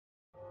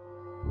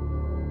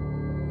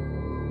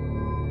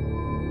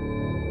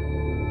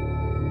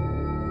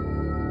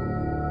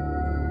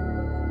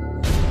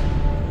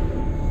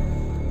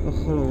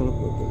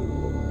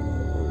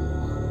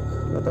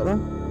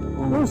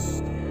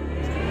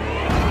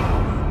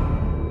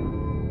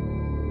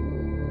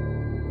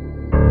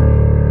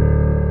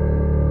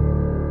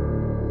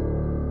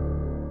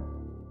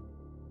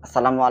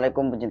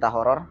Assalamualaikum pencinta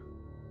horor,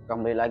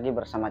 kembali lagi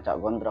bersama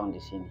Cak Gondrong di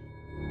sini.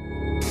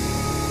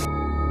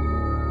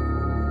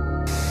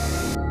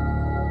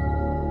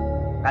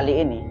 Kali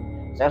ini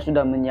saya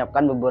sudah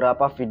menyiapkan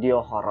beberapa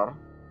video horor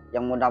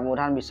yang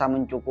mudah-mudahan bisa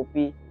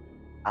mencukupi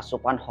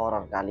asupan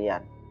horor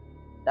kalian.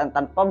 Dan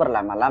tanpa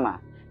berlama-lama,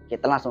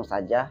 kita langsung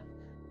saja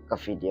ke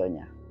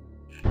videonya.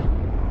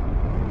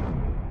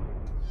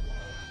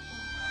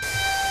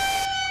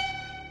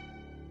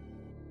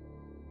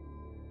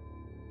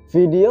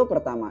 Video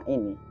pertama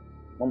ini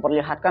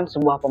memperlihatkan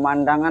sebuah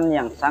pemandangan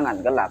yang sangat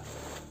gelap.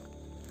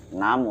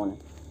 Namun,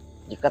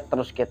 jika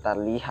terus kita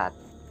lihat,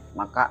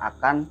 maka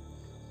akan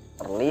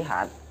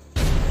terlihat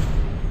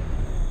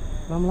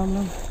Lam.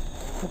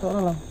 Satu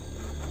orang lam.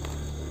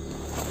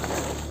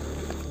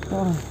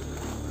 Orang.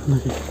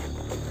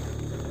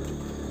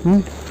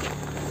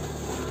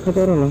 Satu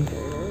orang lam.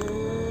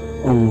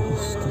 Oh,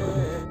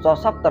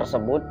 sosok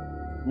tersebut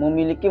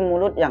memiliki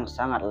mulut yang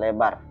sangat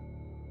lebar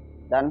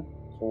dan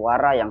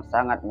suara yang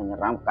sangat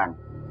menyeramkan.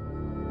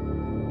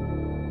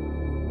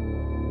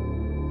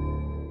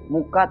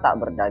 Muka tak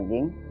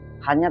berdaging,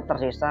 hanya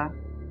tersisa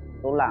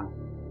tulang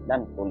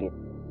dan kulit.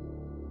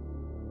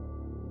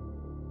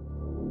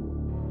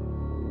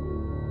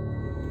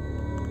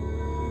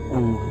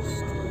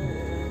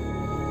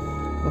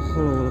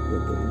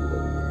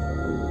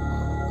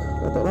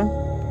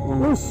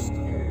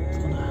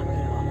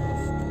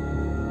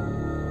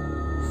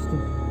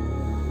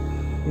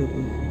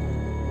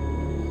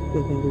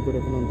 Beberapa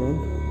penonton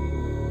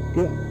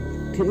dia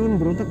ingin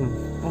berontak kan?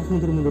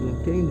 Mundur lah.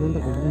 Dia ingin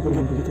berontak kan? Mundur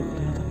begitu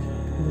ternyata.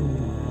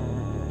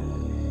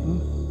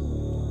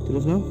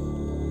 Terus no?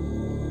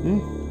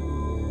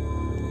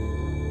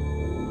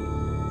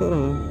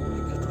 Orang.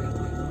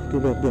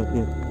 Lihat.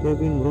 Dia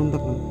ingin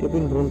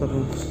berontak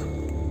kan?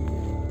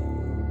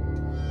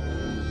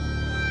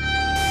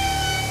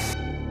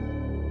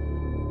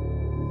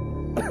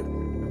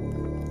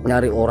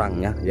 Nyari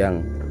orangnya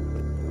yang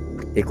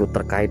ikut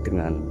terkait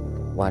dengan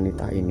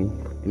wanita ini.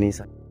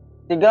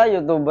 Tiga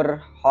YouTuber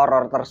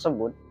horor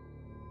tersebut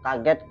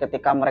kaget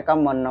ketika mereka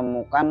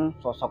menemukan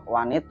sosok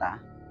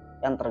wanita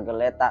yang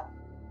tergeletak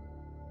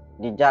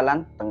di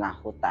jalan tengah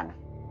hutan.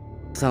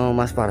 Sama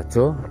Mas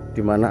Parjo,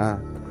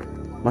 dimana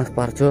Mas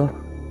Parjo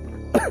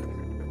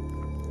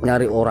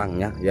nyari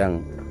orangnya yang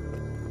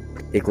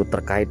ikut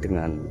terkait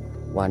dengan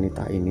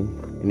wanita ini.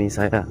 Ini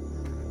saya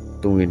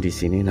tungguin di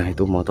sini. Nah,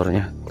 itu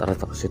motornya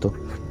terus itu.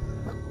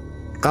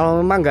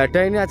 Kalau memang nggak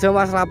ada, ini aja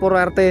Mas lapor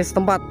RT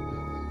setempat.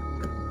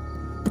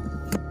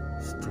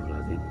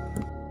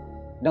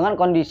 Dengan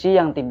kondisi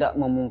yang tidak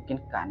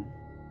memungkinkan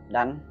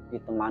dan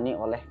ditemani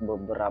oleh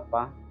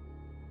beberapa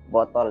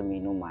botol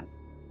minuman.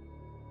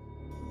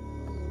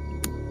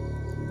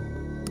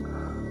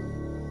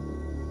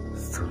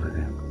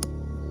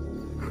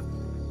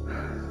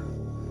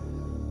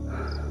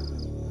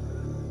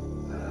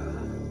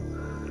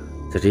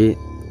 Jadi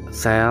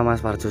saya,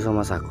 Mas Parjo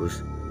sama Mas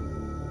Agus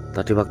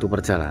tadi waktu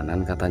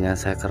perjalanan katanya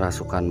saya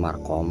kerasukan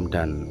Markom,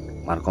 dan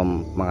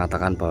Markom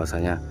mengatakan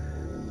bahwasanya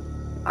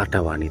ada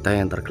wanita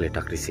yang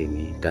tergeletak di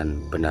sini, dan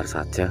benar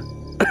saja.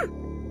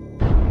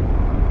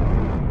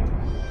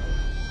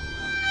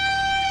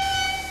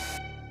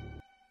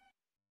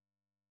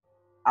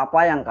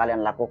 Apa yang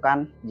kalian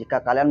lakukan jika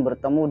kalian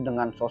bertemu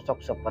dengan sosok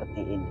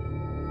seperti ini?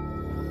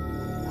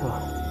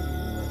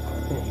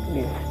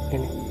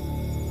 Ini.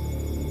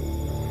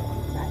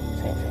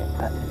 Saya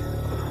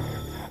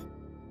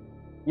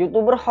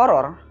YouTuber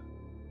horor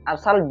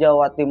asal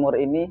Jawa Timur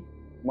ini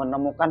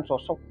menemukan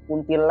sosok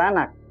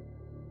kuntilanak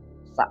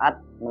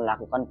saat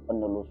melakukan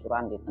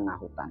penelusuran di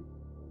tengah hutan.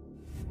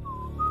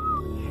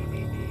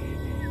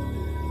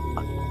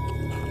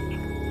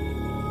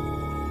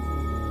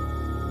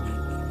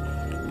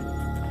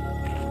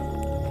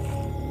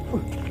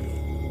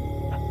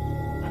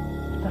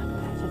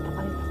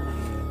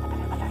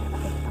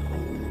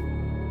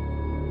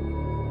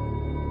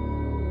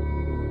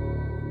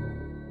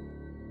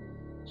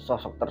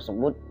 Sosok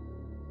tersebut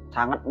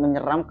sangat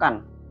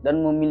menyeramkan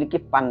dan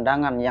memiliki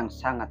pandangan yang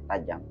sangat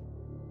tajam.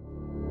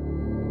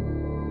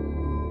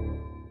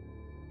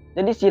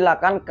 Jadi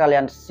silakan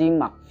kalian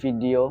simak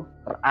video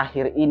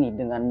terakhir ini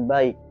dengan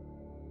baik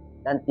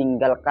dan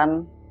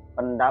tinggalkan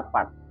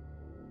pendapat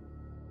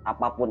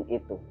apapun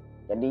itu.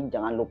 Jadi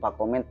jangan lupa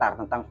komentar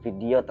tentang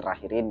video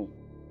terakhir ini.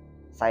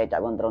 Saya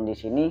Cak Gondrong di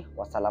sini.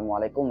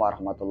 Wassalamualaikum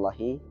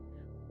warahmatullahi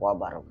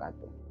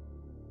wabarakatuh.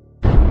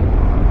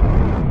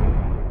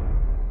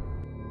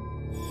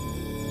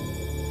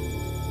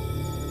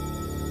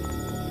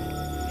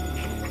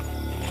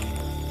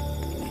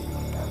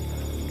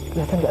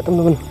 kelihatan nggak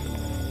teman-teman?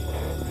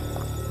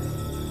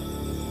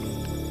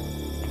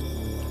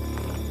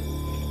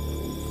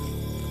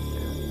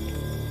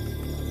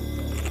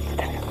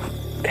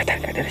 Kelihatan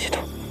nggak dari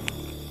situ?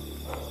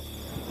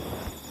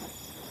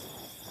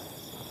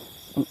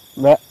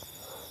 Mbak,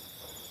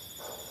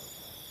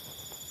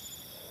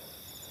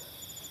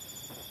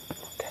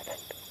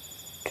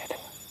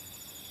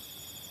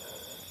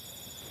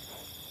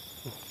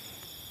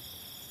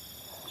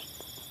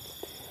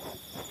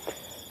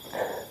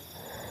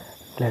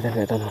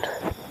 Kelihatan.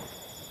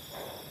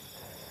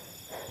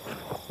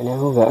 Ini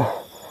aku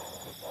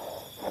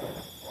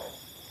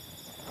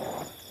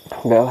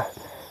enggak lah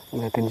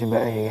ngeliatin si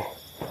mbak ya.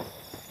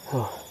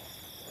 Oh,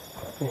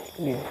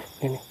 ini.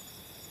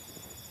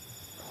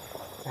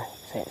 Nah,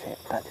 saya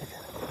tak aja.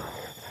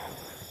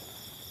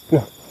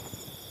 Loh,